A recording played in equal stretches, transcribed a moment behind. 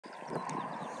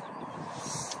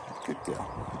Good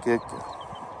girl. Good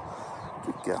girl.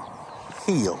 Good girl.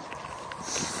 Heel.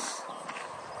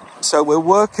 So we're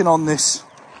working on this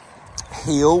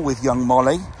heel with young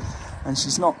Molly, and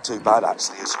she's not too bad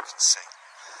actually, as you can see.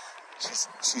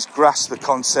 She's grasped the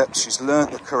concept, she's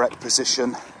learnt the correct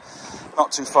position,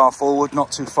 not too far forward,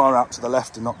 not too far out to the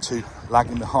left, and not too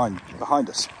lagging behind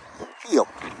us. Heel.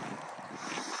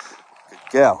 Good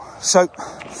girl. So,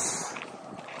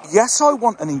 yes, I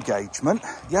want an engagement.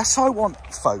 Yes, I want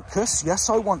focus. Yes,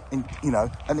 I want, an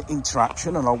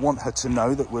interaction, and I want her to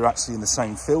know that we're actually in the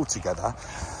same field together.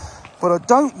 But I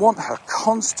don't want her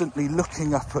constantly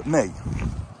looking up at me.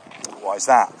 Why is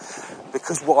that?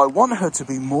 Because what I want her to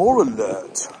be more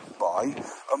alert by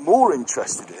and more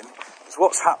interested in is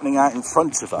what's happening out in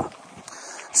front of her.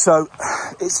 So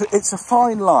it's a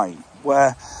fine line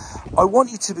where I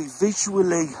want you to be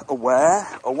visually aware.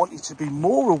 I want you to be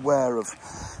more aware of,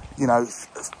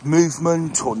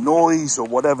 movement or noise or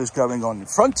whatever's going on in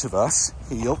front of us.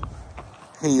 Heel.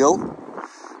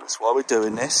 That's why we're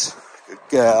doing this. Good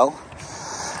girl.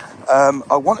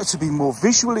 I want her to be more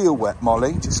visually aware.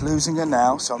 Molly, just losing her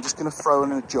now, so I'm just going to throw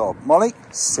in a job. Molly,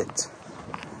 sit.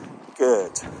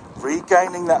 Good.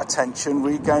 Regaining that attention,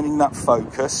 regaining that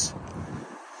focus.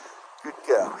 Good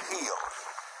girl. Heel.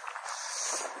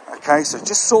 Okay, so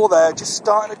just saw there, just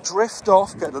starting to drift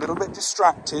off, get a little bit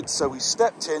distracted, so we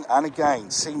stepped in, and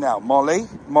again, see now, Molly,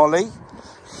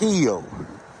 heel,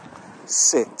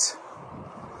 sit.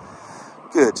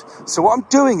 Good. So what I'm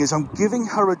doing is I'm giving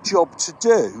her a job to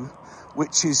do,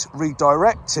 which is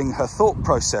redirecting her thought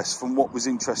process from what was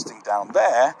interesting down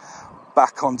there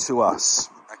back onto us.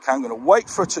 Okay, I'm going to wait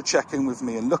for her to check in with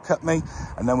me and look at me,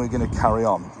 and then we're going to carry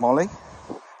on. Molly,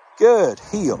 good,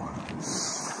 heel,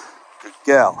 good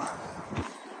girl.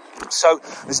 So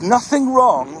there's nothing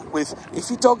wrong with if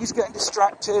your dog is getting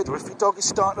distracted, or if your dog is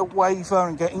starting to waver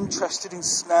and get interested in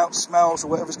smells or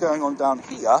whatever's going on down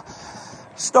here.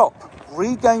 Stop,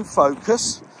 regain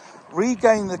focus,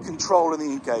 regain the control and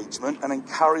the engagement, and then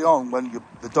carry on when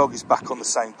the dog is back on the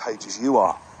same page as you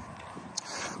are.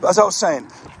 But as I was saying,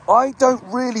 I don't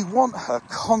really want her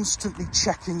constantly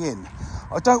checking in.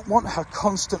 I don't want her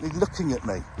constantly looking at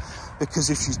me, because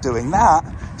if she's doing that,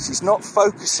 she's not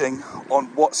focusing on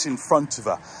what's in front of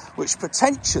her, which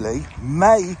potentially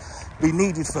may be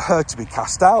needed for her to be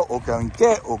cast out or go and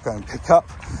get or go and pick up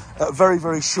at very,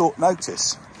 very short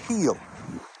notice. Heel.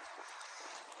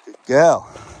 Good girl.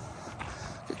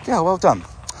 Good girl, well done.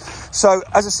 So,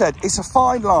 as I said, it's a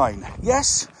fine line.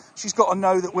 Yes, she's got to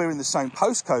know that we're in the same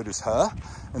postcode as her,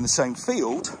 in the same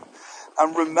field,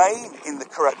 and remain in the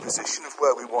correct position of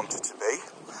where we want her to be.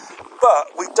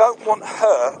 But we don't want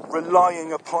her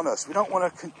relying upon us. We don't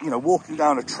want her, walking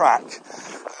down a track,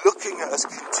 looking at us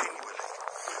continually.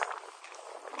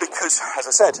 Because, as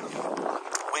I said,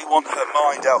 we want her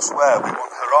mind elsewhere. We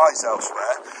want her eyes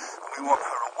elsewhere. And we want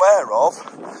her aware of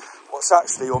what's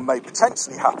actually or may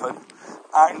potentially happen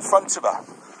out in front of her.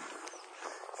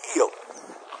 Heel.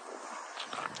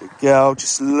 Good girl,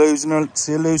 just losing her.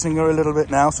 See her losing her a little bit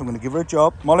now, so I'm going to give her a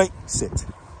job. Molly, sit.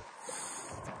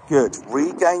 Good.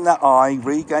 Regain that eye,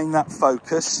 regain that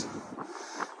focus.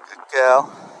 Good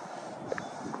girl.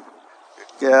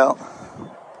 Good girl.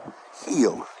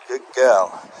 Heel. Good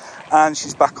girl. And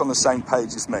she's back on the same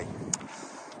page as me.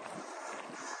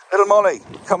 Little Molly,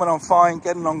 coming on fine,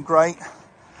 getting on great.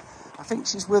 I think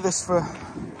she's with us for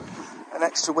an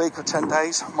extra week or 10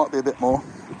 days. Might be a bit more.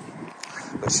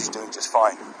 But she's doing just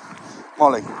fine.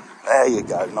 Molly, there you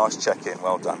go. Nice check-in.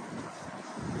 Well done.